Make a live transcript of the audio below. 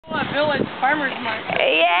Waikoloa Village Farmers Market.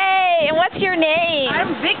 Yay! And what's your name?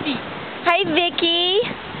 I'm Vicky. Hi, Vicky.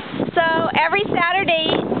 So every Saturday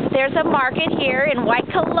there's a market here in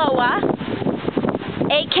Waikoloa,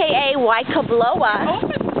 aka Waiko-blow-a.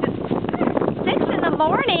 Open 6 in the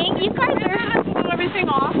morning. You guys I are. have to blow everything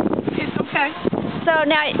off. It's okay. So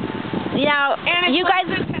now, And you guys.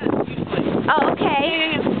 usually. Oh,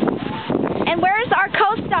 okay. And where's our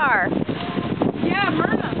co-star? Yeah,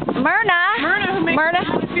 Myrna. Myrna, who makes the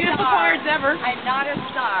most beautiful cards ever. I'm not a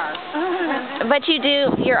star. but you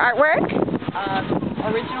do your artwork?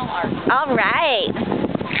 Original art. All right.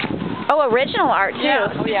 Oh, original art too.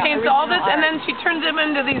 Yeah, she yeah, paints all this original and then she turns them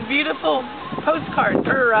into these beautiful postcards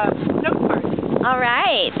or note cards. All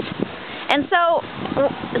right. And so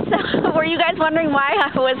were you guys wondering why I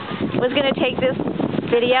was going to take this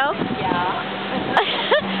video? Yeah.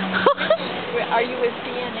 Are you with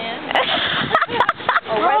CNN?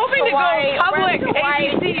 We're hoping to go public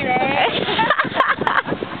Hawaii ABC.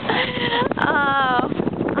 Oh,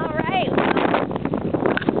 all right.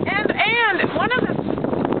 And one of the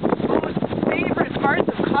most favorite parts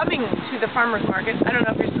of coming to the farmer's market, I don't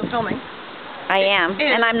know if you're still filming. I am,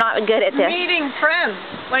 and I'm not good at this. Meeting friends,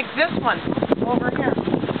 like this one over here.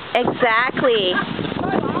 Exactly.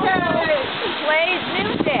 Plays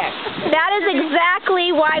music. That is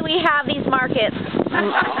exactly why we have these markets.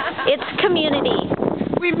 It's community.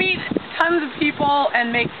 We meet tons of people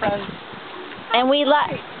and make friends. And we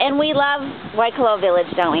love Waikoloa Village,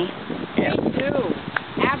 don't we? Yeah. Me too.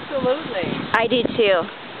 Absolutely. I do too.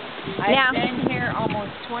 I've been here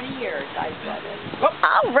almost 20 years, I've said it.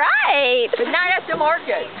 All right. But not at the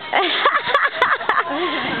market.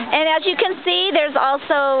 And as you can see, there's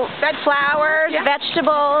also flowers, Yeah.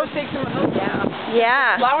 vegetables. Take some of those. Yeah.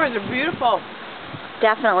 Yeah, Flowers are beautiful.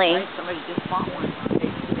 definitely. Like somebody just bought one.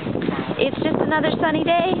 It's just another sunny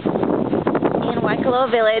day in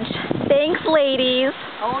Waikoloa Village. Thanks, ladies.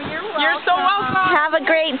 Oh, you're welcome. You're so welcome. Have a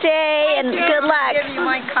great day and good luck. I'll give you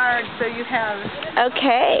my card so you have it.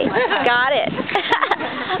 Okay, got it.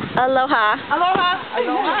 Aloha. Aloha.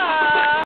 Aloha.